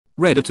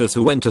Redditors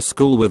who went to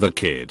school with a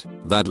kid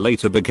that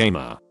later became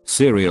a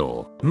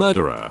serial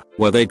murderer.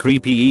 Were they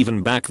creepy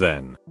even back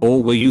then,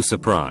 or were you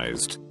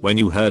surprised when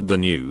you heard the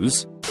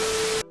news?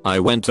 I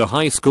went to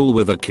high school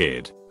with a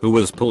kid who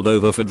was pulled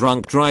over for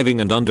drunk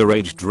driving and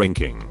underage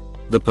drinking.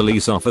 The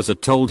police officer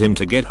told him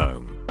to get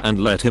home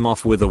and let him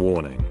off with a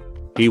warning.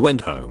 He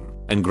went home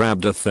and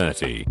grabbed a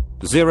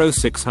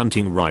 .30-06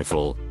 hunting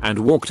rifle and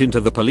walked into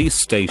the police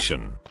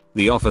station.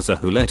 The officer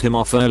who let him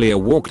off earlier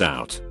walked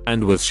out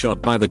and was shot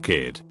by the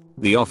kid.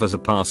 The officer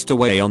passed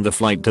away on the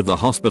flight to the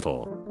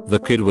hospital. The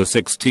kid was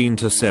 16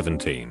 to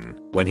 17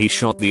 when he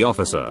shot the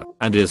officer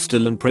and is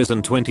still in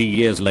prison 20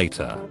 years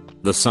later.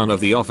 The son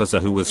of the officer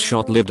who was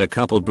shot lived a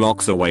couple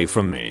blocks away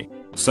from me.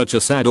 Such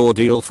a sad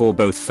ordeal for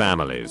both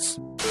families.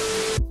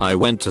 I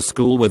went to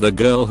school with a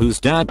girl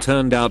whose dad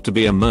turned out to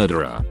be a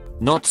murderer.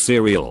 Not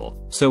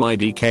serial, so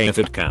IDK if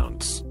it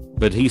counts.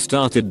 But he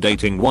started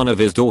dating one of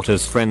his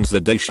daughter's friends the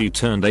day she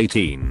turned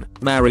 18,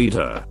 married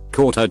her,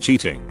 caught her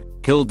cheating,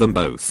 killed them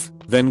both,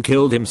 then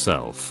killed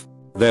himself.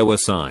 There were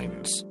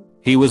signs.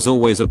 He was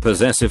always a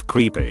possessive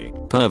creepy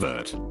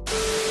pervert.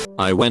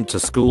 I went to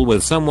school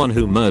with someone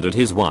who murdered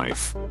his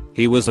wife.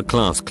 He was a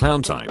class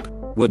clown type.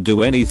 Would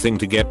do anything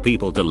to get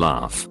people to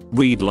laugh.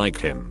 We'd like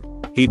him.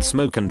 He'd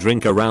smoke and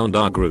drink around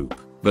our group,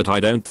 but I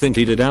don't think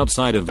he did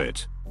outside of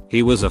it.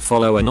 He was a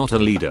follower, not a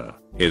leader.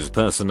 His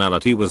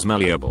personality was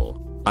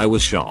malleable. I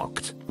was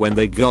shocked when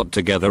they got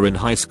together in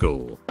high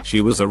school.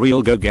 She was a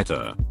real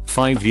go-getter,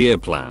 5-year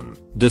plan,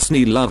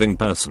 Disney-loving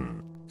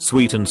person,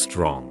 sweet and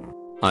strong.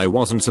 I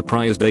wasn't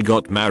surprised they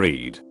got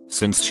married,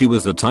 since she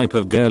was the type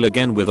of girl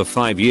again with a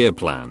 5-year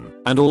plan,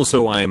 and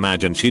also I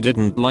imagine she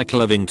didn't like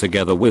living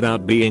together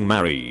without being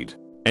married.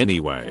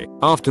 Anyway,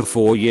 after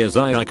 4 years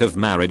of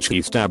marriage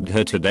he stabbed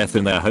her to death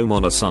in their home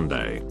on a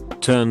Sunday.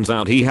 Turns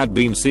out he had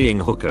been seeing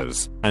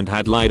hookers and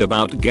had lied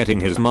about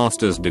getting his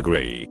master's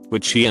degree,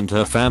 which she and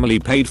her family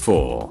paid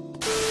for.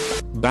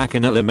 Back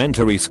in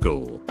elementary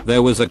school,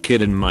 there was a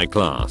kid in my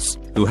class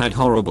who had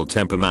horrible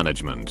temper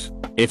management.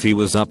 If he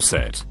was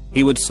upset,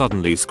 he would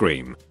suddenly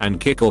scream and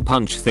kick or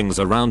punch things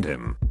around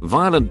him.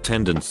 Violent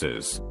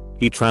tendencies.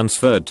 He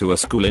transferred to a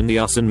school in the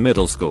US in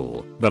middle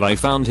school, but I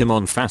found him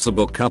on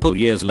Facebook couple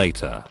years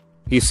later.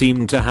 He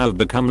seemed to have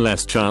become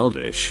less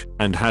childish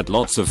and had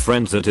lots of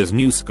friends at his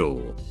new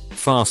school.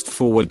 Fast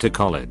forward to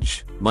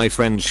college, my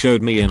friend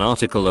showed me an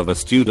article of a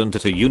student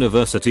at a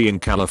university in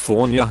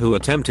California who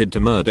attempted to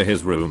murder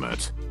his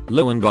roommate.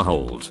 Lo and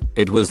behold,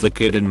 it was the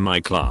kid in my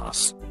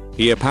class.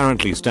 He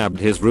apparently stabbed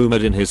his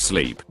roommate in his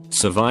sleep,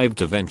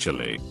 survived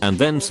eventually, and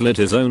then slit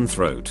his own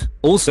throat,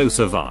 also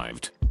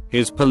survived.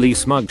 His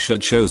police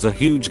mugshot shows a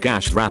huge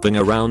gash wrapping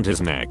around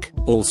his neck,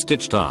 all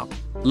stitched up.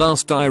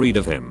 Last I read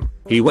of him,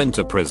 he went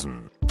to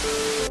prison.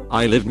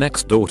 I lived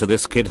next door to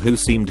this kid who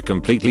seemed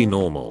completely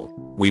normal.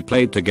 We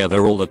played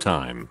together all the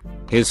time.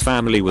 His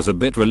family was a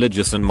bit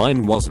religious and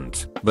mine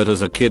wasn't, but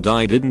as a kid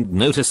I didn't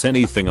notice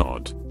anything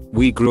odd.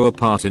 We grew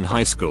apart in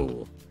high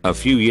school. A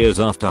few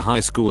years after high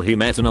school he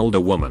met an older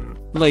woman,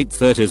 late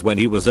 30s when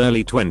he was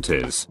early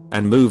 20s,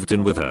 and moved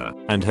in with her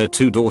and her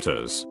 2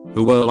 daughters,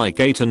 who were like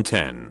 8 and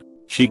 10.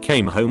 She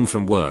came home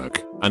from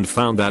work and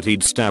found that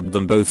he'd stabbed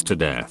them both to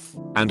death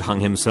and hung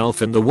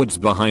himself in the woods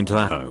behind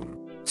her home.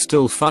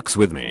 Still fucks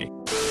with me.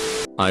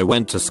 I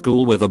went to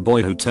school with a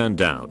boy who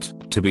turned out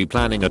to be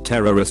planning a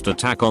terrorist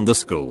attack on the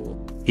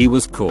school. He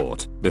was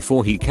caught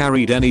before he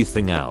carried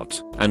anything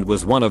out and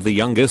was one of the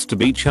youngest to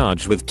be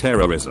charged with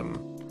terrorism.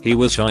 He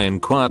was shy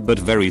and quiet but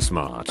very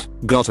smart,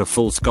 got a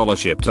full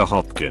scholarship to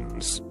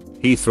Hopkins.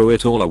 He threw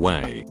it all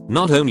away,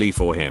 not only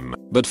for him,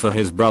 but for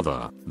his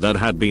brother, that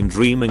had been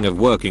dreaming of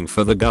working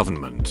for the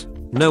government.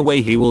 No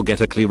way he will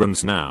get a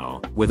clearance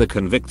now, with a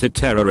convicted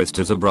terrorist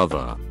as a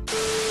brother.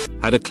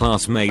 Had a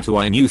classmate who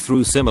I knew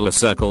through similar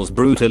circles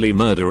brutally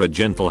murder a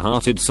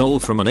gentle-hearted soul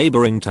from a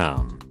neighboring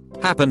town.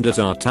 Happened at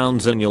our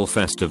town's annual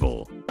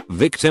festival.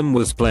 Victim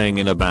was playing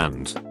in a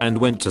band, and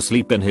went to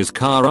sleep in his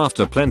car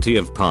after plenty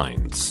of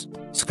pints.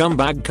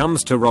 Scumbag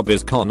comes to rob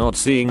his car not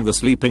seeing the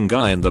sleeping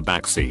guy in the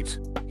backseat.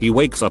 He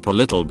wakes up a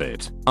little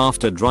bit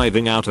after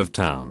driving out of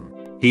town.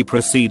 He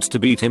proceeds to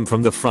beat him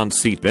from the front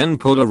seat, then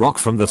pull a rock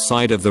from the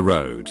side of the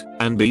road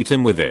and beat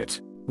him with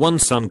it.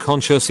 Once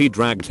unconscious he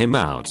dragged him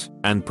out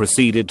and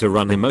proceeded to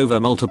run him over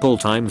multiple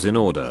times in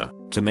order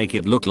to make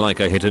it look like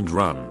a hit and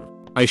run.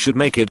 I should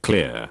make it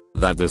clear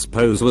that this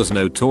pose was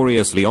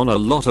notoriously on a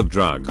lot of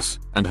drugs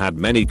and had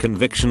many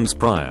convictions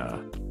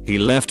prior. He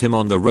left him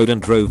on the road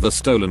and drove the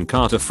stolen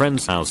car to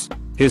friend's house.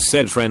 His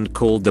said friend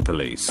called the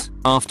police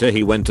after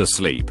he went to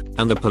sleep,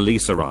 and the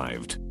police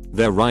arrived.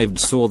 They arrived,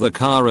 saw the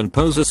car and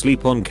Pose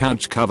asleep on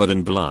couch covered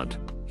in blood.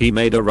 He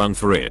made a run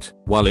for it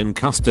while in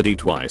custody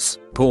twice.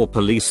 Poor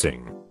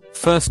policing.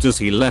 First, as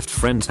he left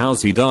friend's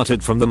house he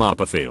darted from the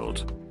marper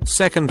field.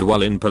 Second,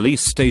 while in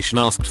police station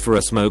asked for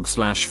a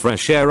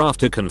smoke/fresh air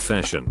after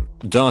confession.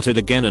 Darted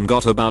again and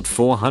got about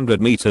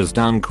 400 meters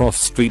down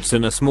cross streets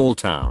in a small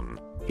town.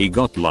 He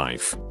got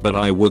life, but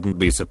I wouldn't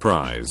be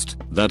surprised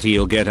that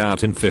he'll get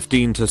out in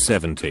 15 to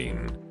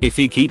 17 if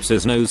he keeps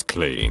his nose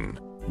clean.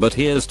 But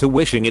here's to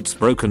wishing it's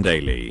broken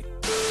daily.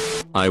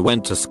 I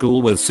went to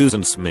school with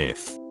Susan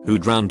Smith, who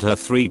drowned her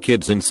 3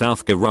 kids in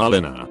South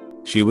Carolina.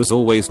 She was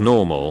always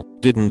normal,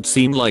 didn't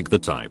seem like the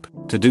type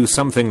to do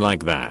something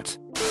like that.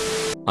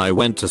 I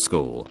went to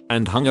school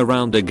and hung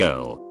around a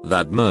girl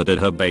that murdered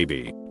her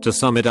baby. To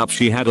sum it up,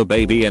 she had a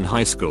baby in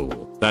high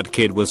school. That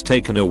kid was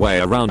taken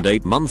away around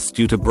 8 months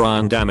due to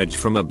brain damage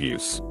from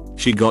abuse.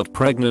 She got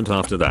pregnant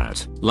after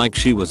that, like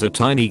she was a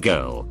tiny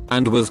girl,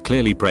 and was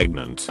clearly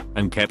pregnant,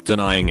 and kept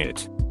denying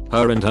it.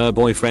 Her and her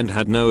boyfriend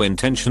had no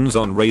intentions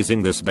on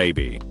raising this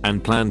baby,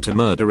 and planned to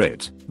murder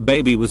it.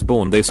 Baby was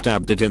born, they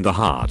stabbed it in the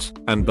heart,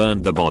 and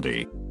burned the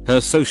body. Her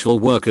social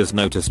workers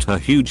noticed her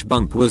huge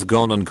bump was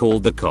gone and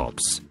called the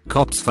cops.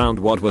 Cops found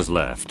what was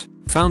left.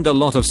 Found a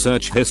lot of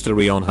search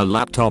history on her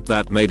laptop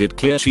that made it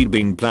clear she'd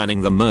been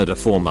planning the murder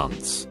for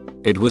months.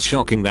 It was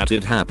shocking that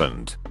it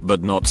happened,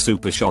 but not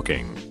super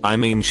shocking. I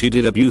mean, she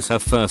did abuse her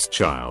first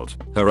child.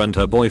 Her and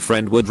her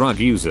boyfriend were drug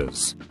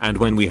users, and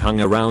when we hung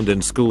around in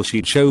school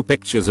she'd show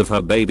pictures of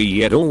her baby,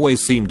 yet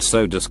always seemed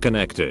so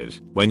disconnected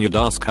when you'd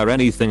ask her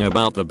anything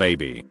about the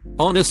baby.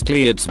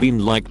 Honestly, it's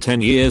been like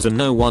 10 years and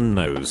no one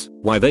knows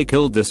why they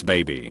killed this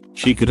baby.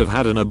 She could have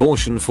had an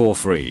abortion for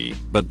free,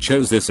 but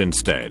chose this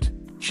instead.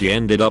 She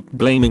ended up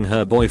blaming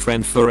her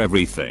boyfriend for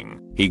everything.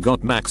 He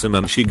got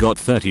maximum, she got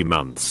 30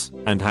 months,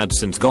 and had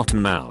since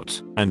gotten out,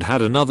 and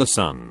had another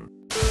son.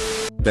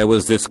 There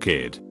was this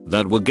kid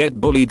that would get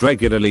bullied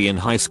regularly in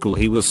high school.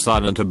 He was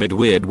silent, a bit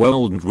weird,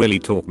 wouldn't really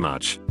talk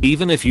much,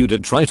 even if you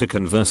did try to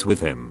converse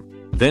with him.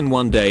 Then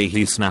one day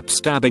he snapped,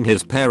 stabbing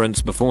his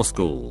parents before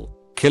school,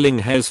 killing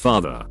his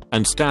father,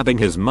 and stabbing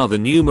his mother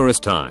numerous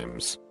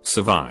times.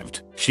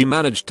 Survived. She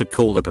managed to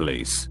call the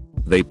police.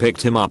 They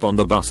picked him up on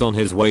the bus on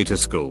his way to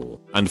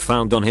school, and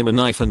found on him a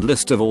knife and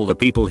list of all the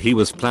people he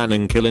was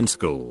planning kill in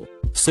school.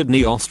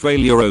 Sydney,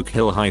 Australia, Oak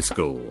Hill High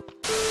School.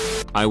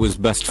 I was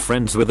best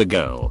friends with a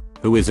girl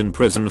who is in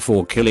prison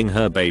for killing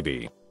her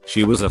baby.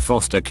 She was a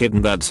foster kid,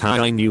 and that's how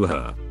I knew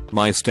her.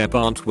 My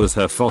step-aunt was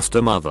her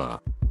foster mother.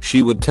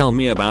 She would tell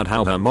me about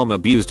how her mom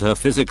abused her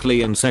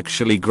physically and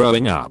sexually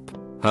growing up.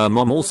 Her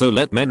mom also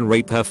let men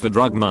rape her for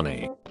drug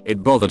money.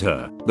 It bothered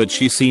her, but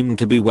she seemed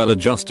to be well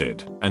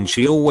adjusted, and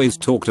she always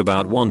talked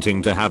about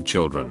wanting to have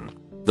children.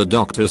 The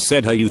doctors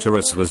said her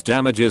uterus was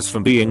damaged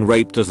from being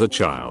raped as a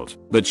child,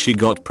 but she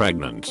got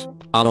pregnant.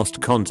 I lost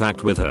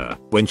contact with her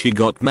when she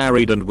got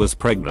married and was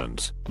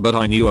pregnant, but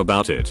I knew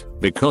about it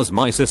because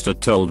my sister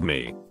told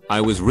me.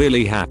 I was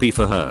really happy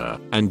for her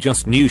and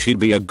just knew she'd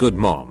be a good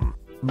mom.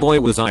 Boy,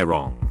 was I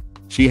wrong.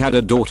 She had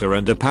a daughter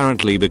and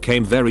apparently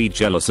became very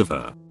jealous of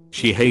her.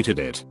 She hated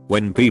it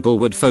when people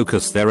would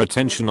focus their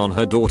attention on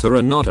her daughter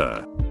and not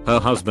her. Her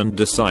husband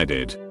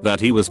decided that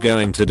he was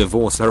going to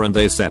divorce her and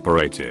they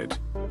separated.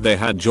 They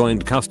had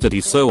joint custody,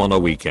 so on a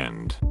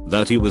weekend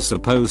that he was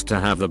supposed to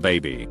have the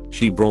baby,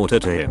 she brought her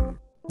to him.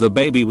 The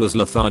baby was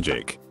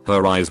lethargic,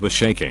 her eyes were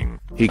shaking,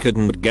 he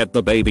couldn't get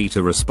the baby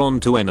to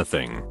respond to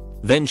anything.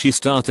 Then she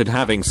started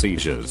having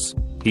seizures.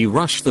 He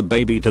rushed the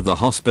baby to the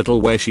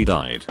hospital where she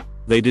died.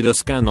 They did a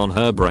scan on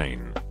her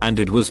brain, and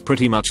it was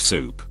pretty much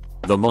soup.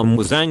 The mom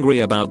was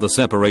angry about the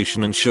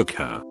separation and shook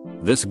her.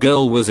 This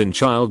girl was in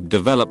child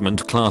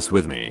development class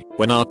with me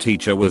when our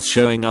teacher was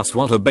showing us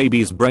what a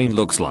baby's brain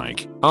looks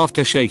like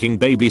after shaking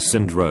baby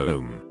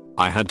syndrome.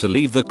 I had to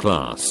leave the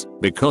class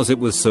because it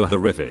was so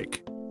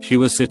horrific. She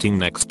was sitting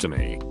next to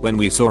me when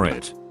we saw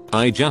it.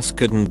 I just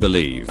couldn't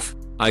believe.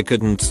 I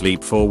couldn't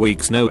sleep for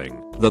weeks knowing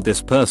that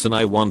this person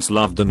I once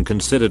loved and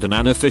considered an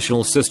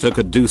unofficial sister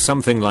could do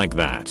something like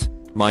that.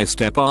 My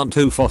step-aunt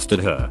who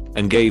fostered her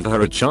and gave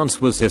her a chance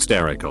was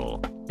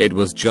hysterical. It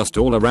was just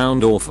all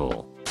around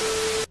awful.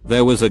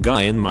 There was a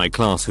guy in my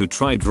class who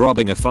tried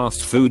robbing a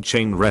fast food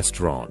chain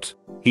restaurant.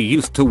 He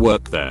used to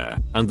work there,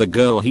 and the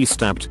girl he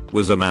stabbed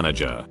was a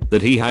manager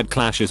that he had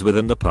clashes with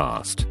in the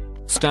past.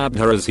 Stabbed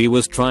her as he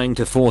was trying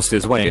to force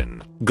his way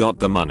in, got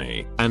the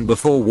money, and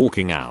before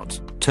walking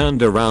out,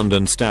 turned around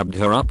and stabbed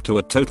her up to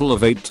a total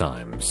of 8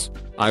 times.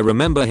 I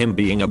remember him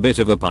being a bit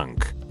of a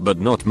punk, but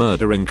not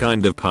murdering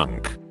kind of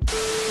punk.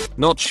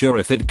 Not sure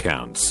if it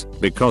counts,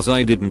 because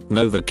I didn't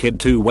know the kid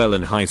too well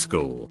in high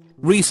school.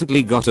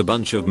 Recently got a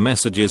bunch of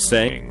messages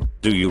saying,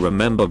 "Do you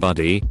remember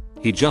buddy?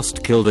 He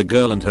just killed a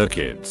girl and her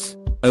kids."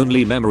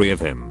 Only memory of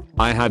him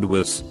I had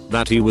was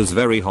that he was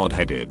very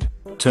hot-headed.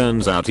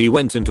 Turns out he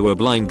went into a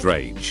blind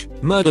rage,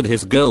 murdered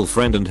his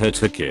girlfriend and her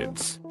 2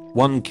 kids.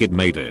 One kid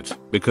made it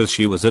because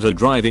she was at a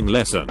driving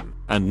lesson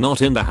and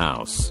not in the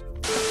house.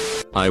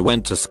 I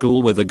went to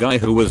school with a guy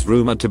who was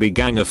rumored to be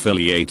gang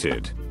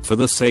affiliated. For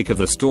the sake of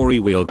the story,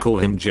 we'll call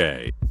him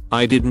Jay.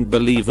 I didn't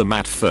believe them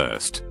at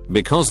first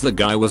because the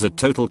guy was a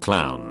total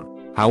clown.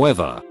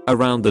 However,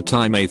 around the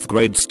time 8th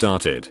grade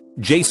started,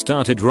 Jay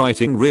started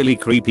writing really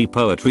creepy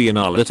poetry in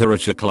our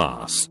literature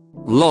class.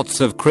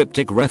 Lots of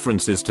cryptic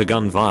references to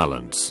gun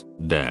violence,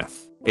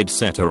 death,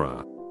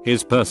 etc.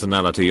 His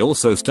personality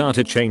also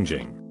started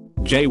changing.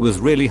 Jay was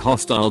really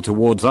hostile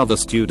towards other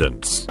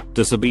students,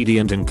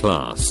 disobedient in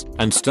class,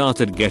 and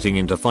started getting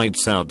into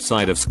fights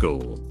outside of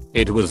school.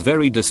 It was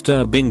very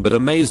disturbing, but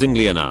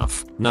amazingly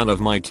enough, none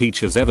of my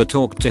teachers ever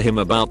talked to him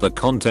about the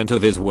content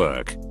of his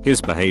work, his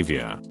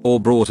behavior, or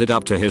brought it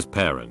up to his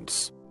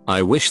parents.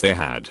 I wish they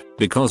had,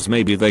 because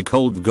maybe they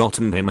could have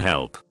gotten him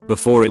help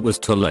before it was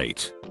too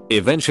late.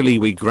 Eventually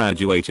we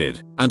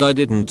graduated, and I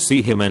didn't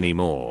see him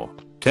anymore.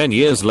 10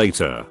 years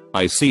later,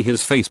 I see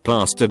his face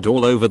plastered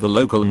all over the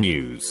local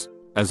news.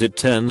 As it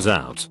turns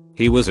out,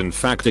 he was in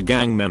fact a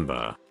gang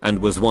member, and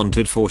was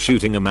wanted for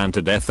shooting a man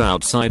to death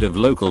outside of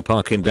local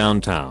park in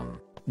downtown.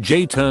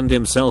 Jay turned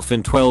himself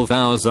in 12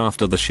 hours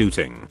after the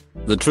shooting.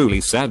 The truly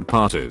sad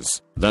part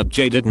is that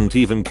Jay didn't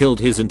even kill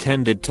his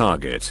intended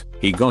target.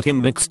 He got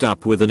him mixed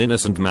up with an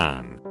innocent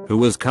man who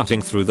was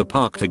cutting through the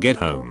park to get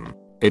home.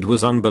 It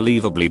was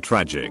unbelievably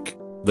tragic.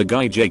 The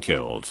guy Jay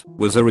killed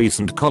was a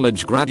recent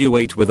college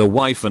graduate with a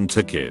wife and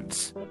 2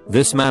 kids.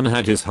 This man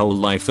had his whole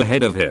life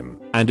ahead of him,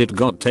 and it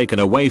got taken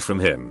away from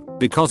him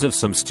because of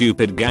some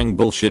stupid gang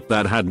bullshit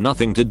that had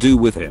nothing to do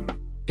with him.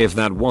 If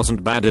that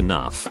wasn't bad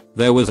enough,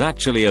 there was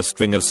actually a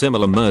string of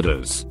similar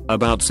murders,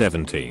 about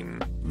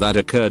 17, that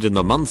occurred in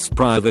the months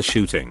prior to the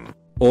shooting.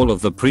 All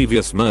of the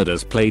previous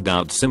murders played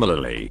out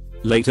similarly,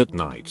 late at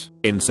night,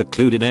 in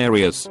secluded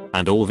areas,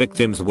 and all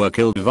victims were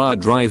killed via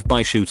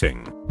drive-by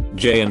shooting.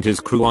 Jay and his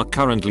crew are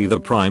currently the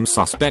prime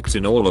suspects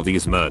in all of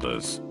these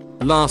murders.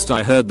 Last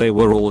I heard, they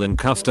were all in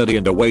custody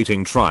and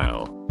awaiting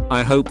trial.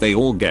 I hope they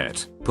all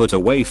get put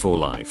away for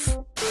life.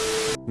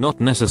 Not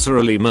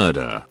necessarily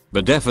murder,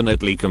 but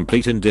definitely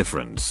complete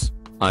indifference.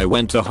 I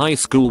went to high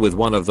school with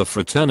one of the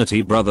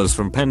fraternity brothers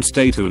from Penn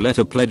State who let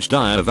a pledge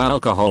die of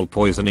alcohol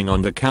poisoning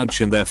on the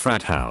couch in their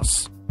frat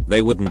house.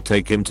 They wouldn't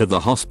take him to the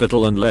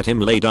hospital and let him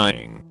lay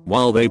dying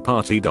while they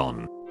partied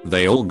on.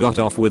 They all got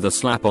off with a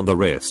slap on the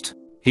wrist.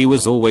 He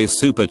was always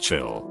super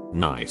chill,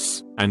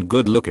 nice, and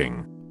good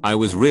looking. I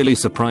was really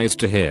surprised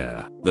to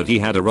hear that he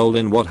had a role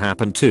in what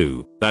happened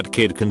to that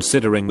kid,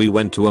 considering we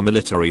went to a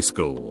military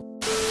school.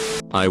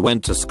 I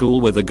went to school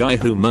with a guy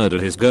who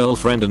murdered his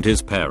girlfriend and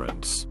his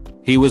parents.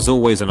 He was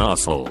always an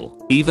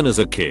asshole, even as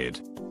a kid.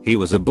 He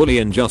was a bully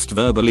and just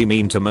verbally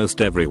mean to most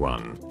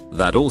everyone.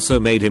 That also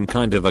made him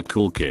kind of a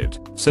cool kid,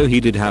 so he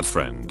did have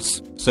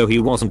friends, so he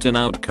wasn't an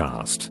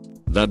outcast.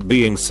 That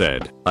being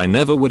said, I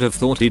never would have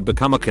thought he'd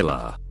become a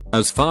killer.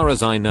 As far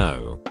as I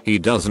know, he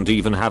doesn't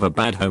even have a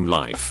bad home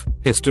life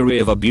history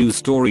of abuse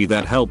story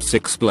that helps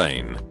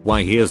explain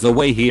why he is the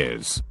way he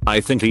is. I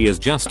think he is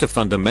just a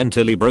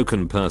fundamentally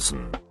broken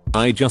person.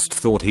 I just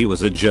thought he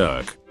was a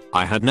jerk.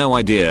 I had no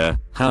idea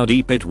how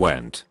deep it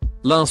went.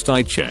 Last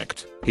I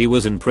checked, he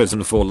was in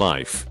prison for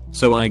life,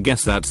 so I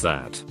guess that's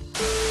that.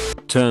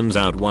 Turns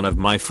out one of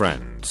my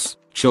friends,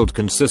 chilled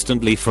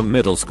consistently from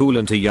middle school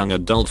into young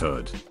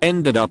adulthood,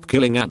 ended up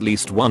killing at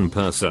least one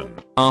person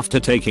after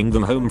taking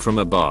them home from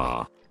a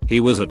bar. He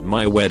was at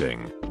my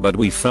wedding, but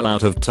we fell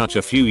out of touch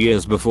a few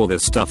years before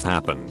this stuff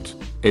happened.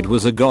 It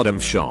was a goddamn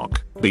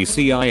shock.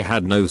 BC, I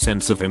had no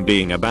sense of him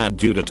being a bad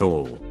dude at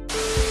all.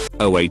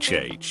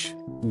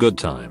 OHH. Good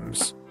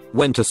times.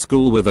 Went to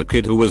school with a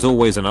kid who was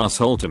always an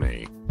asshole to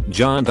me.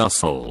 Giant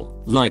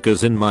asshole, like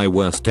as in my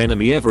worst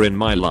enemy ever in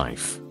my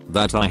life,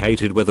 that I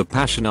hated with a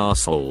passion.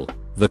 Asshole.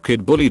 The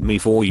kid bullied me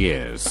for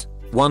years.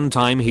 One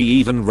time he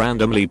even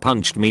randomly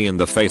punched me in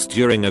the face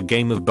during a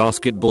game of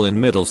basketball in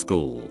middle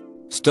school.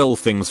 Stole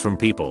things from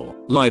people,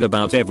 lied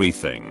about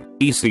everything,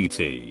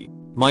 etc.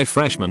 My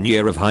freshman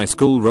year of high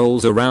school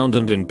rolls around,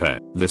 and in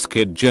pet, this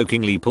kid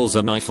jokingly pulls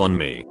a knife on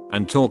me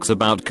and talks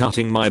about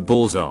cutting my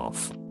balls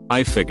off.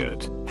 I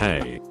figured,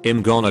 hey,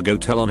 I'm gonna go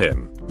tell on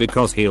him,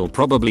 because he'll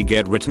probably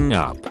get written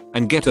up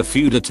and get a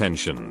few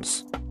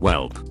detentions.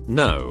 Welp,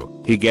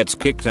 no, he gets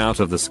kicked out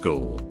of the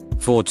school.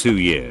 For 2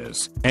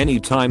 years,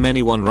 anytime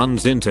anyone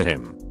runs into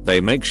him,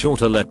 they make sure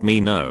to let me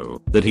know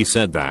that he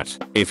said that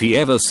if he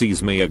ever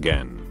sees me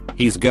again,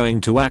 he's going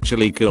to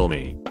actually kill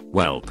me.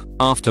 Welp,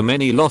 after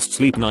many lost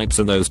sleep nights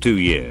in those 2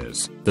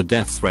 years, the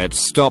death threats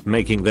stop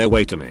making their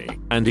way to me,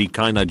 and he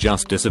kinda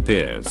just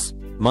disappears.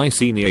 My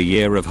senior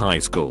year of high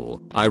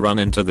school, I run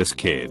into this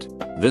kid.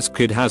 This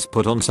kid has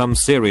put on some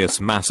serious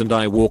mass and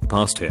I walk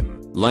past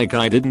him like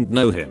I didn't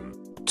know him.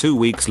 2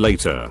 weeks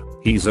later,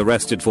 he's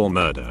arrested for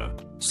murder.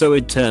 So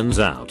it turns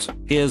out,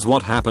 here's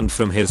what happened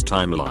from his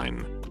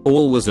timeline.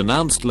 All was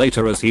announced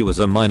later as he was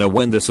a minor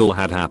when this all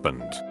had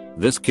happened.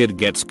 This kid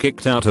gets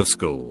kicked out of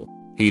school.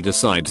 He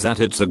decides that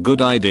it's a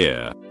good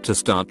idea to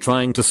start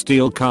trying to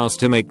steal cars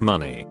to make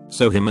money,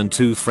 so him and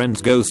 2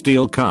 friends go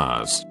steal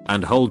cars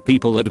and hold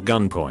people at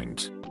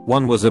gunpoint.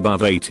 One was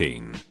above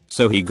 18,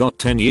 so he got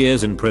 10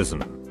 years in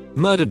prison.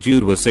 Murdered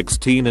dude was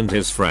 16 and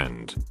his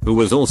friend, who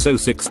was also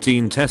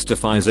 16,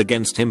 testifies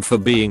against him for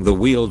being the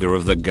wielder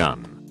of the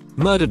gun.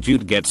 Murdered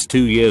dude gets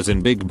 2 years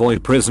in big boy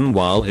prison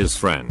while his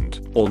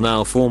friend, or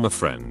now former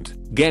friend,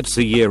 gets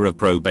a year of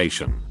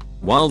probation.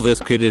 While this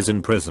kid is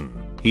in prison,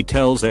 he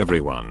tells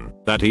everyone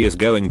that he is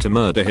going to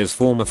murder his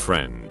former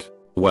friend.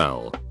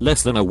 Well,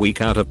 less than a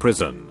week out of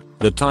prison,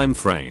 the time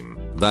frame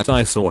that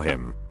I saw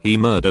him, he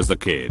murders the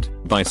kid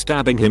by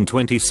stabbing him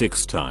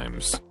 26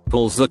 times.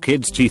 pulls the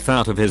kid's teeth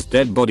out of his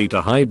dead body to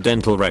hide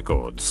dental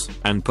records,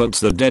 and puts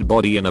the dead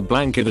body in a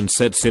blanket and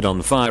sets it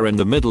on fire in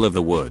the middle of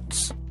the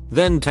woods.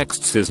 Then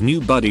texts his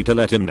new buddy to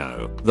let him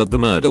know that the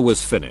murder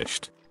was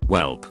finished.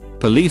 Welp,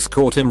 police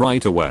caught him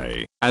right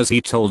away, as he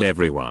told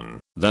everyone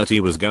that he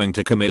was going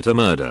to commit a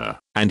murder,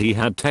 and he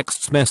had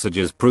text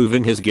messages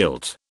proving his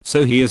guilt,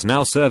 so he is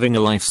now serving a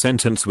life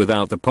sentence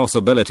without the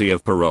possibility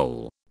of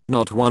parole.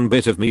 Not one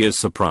bit of me is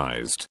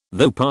surprised,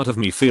 though part of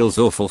me feels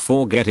awful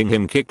for getting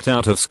him kicked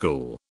out of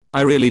school.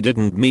 I really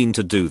didn't mean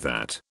to do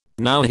that.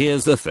 Now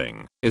here's the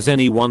thing, is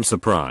anyone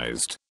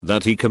surprised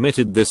that he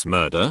committed this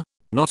murder?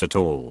 Not at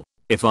all.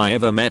 If I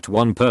ever met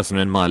one person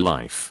in my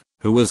life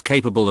who was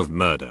capable of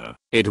murder,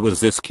 it was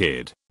this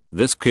kid.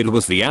 This kid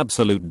was the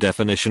absolute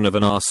definition of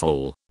an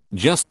asshole.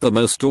 Just the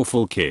most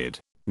awful kid.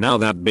 Now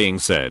that being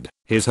said,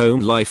 his home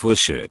life was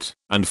shit,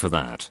 and for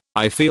that,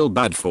 I feel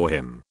bad for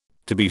him.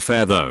 To be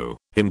fair though,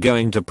 him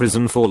going to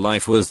prison for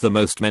life was the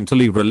most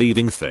mentally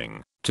relieving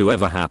thing to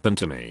ever happen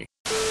to me.